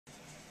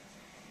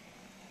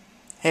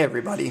Hey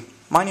everybody,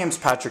 my name is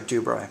Patrick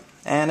Dubroy,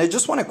 and I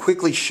just want to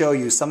quickly show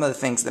you some of the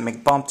things that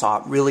make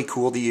BumpTop really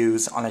cool to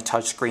use on a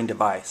touchscreen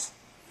device.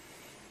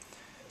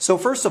 So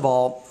first of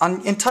all,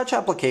 in touch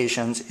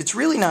applications, it's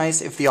really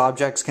nice if the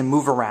objects can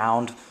move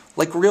around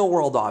like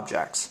real-world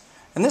objects.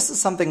 And this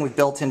is something we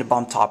built into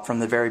BumpTop from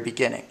the very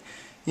beginning.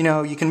 You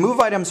know, you can move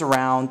items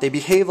around, they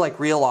behave like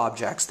real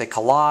objects, they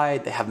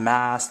collide, they have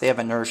mass, they have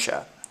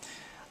inertia.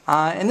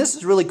 And this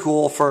is really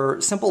cool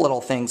for simple little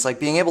things like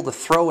being able to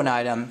throw an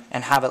item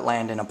and have it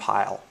land in a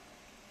pile.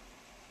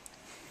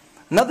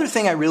 Another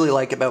thing I really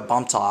like about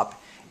BumpTop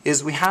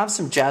is we have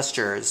some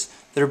gestures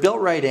that are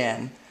built right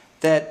in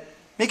that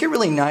make it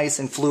really nice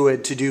and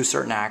fluid to do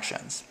certain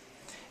actions.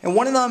 And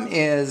one of them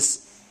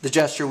is the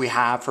gesture we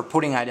have for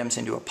putting items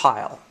into a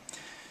pile.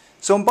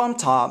 So in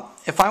BumpTop,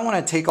 if I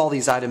want to take all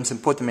these items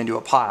and put them into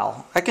a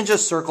pile, I can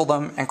just circle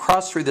them and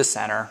cross through the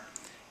center,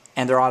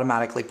 and they're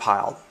automatically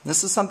piled.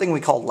 This is something we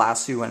call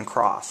lasso and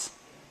cross.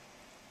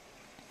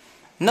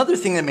 Another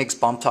thing that makes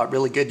BumpTop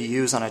really good to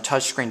use on a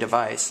touchscreen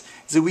device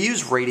is that we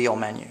use radial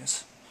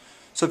menus.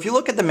 So if you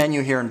look at the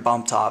menu here in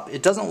BumpTop,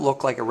 it doesn't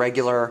look like a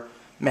regular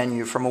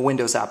menu from a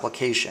Windows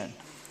application.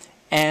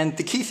 And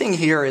the key thing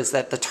here is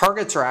that the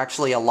targets are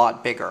actually a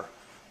lot bigger,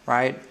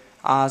 right?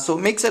 So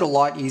it makes it a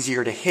lot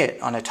easier to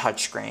hit on a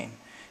touchscreen.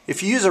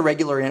 If you use a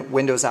regular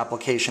Windows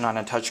application on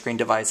a touchscreen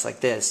device like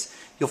this,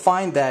 you'll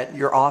find that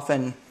you're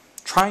often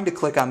trying to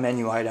click on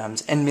menu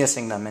items and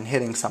missing them and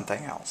hitting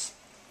something else.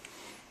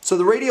 So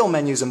the radial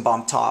menus in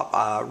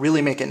BumpTop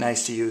really make it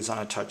nice to use on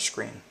a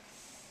touchscreen.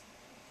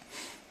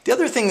 The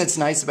other thing that's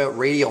nice about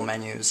radial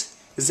menus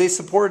is they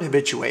support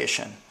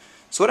habituation.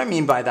 So what I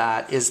mean by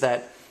that is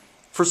that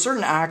for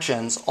certain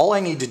actions, all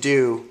I need to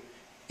do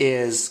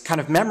is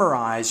kind of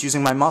memorize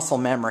using my muscle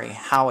memory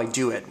how I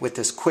do it with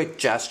this quick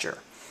gesture.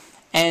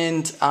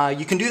 And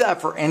you can do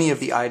that for any of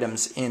the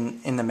items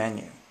in the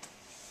menu.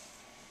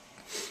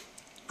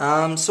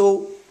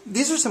 So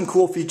these are some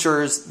cool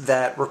features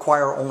that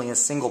require only a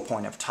single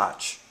point of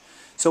touch.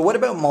 So what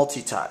about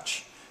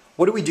multi-touch?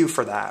 What do we do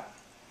for that?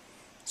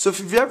 So if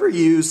you've ever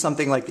used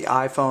something like the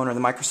iPhone or the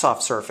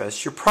Microsoft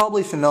Surface, you're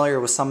probably familiar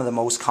with some of the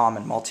most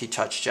common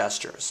multi-touch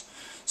gestures.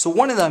 So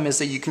one of them is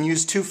that you can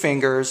use two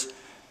fingers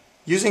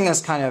using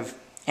this kind of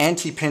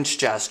anti-pinch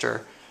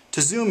gesture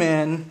to zoom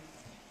in.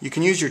 You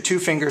can use your two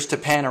fingers to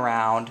pan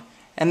around,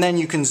 and then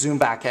you can zoom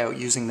back out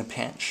using the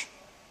pinch.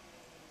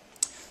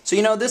 So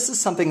you know, this is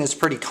something that's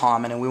pretty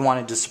common, and we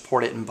wanted to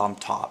support it in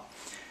BumpTop.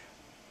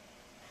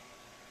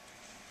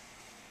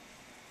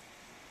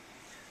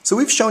 So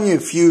we've shown you a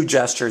few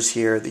gestures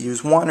here that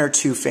use one or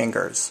two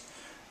fingers.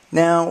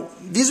 Now,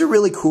 these are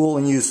really cool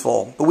and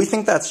useful, but we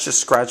think that's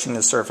just scratching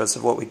the surface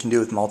of what we can do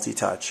with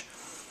multi-touch.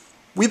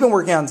 We've been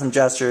working on some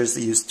gestures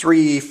that use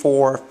 3,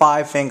 4,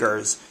 5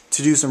 fingers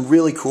to do some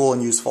really cool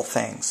and useful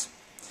things.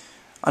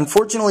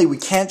 Unfortunately, we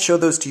can't show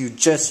those to you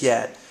just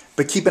yet,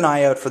 but keep an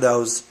eye out for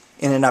those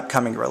in an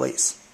upcoming release.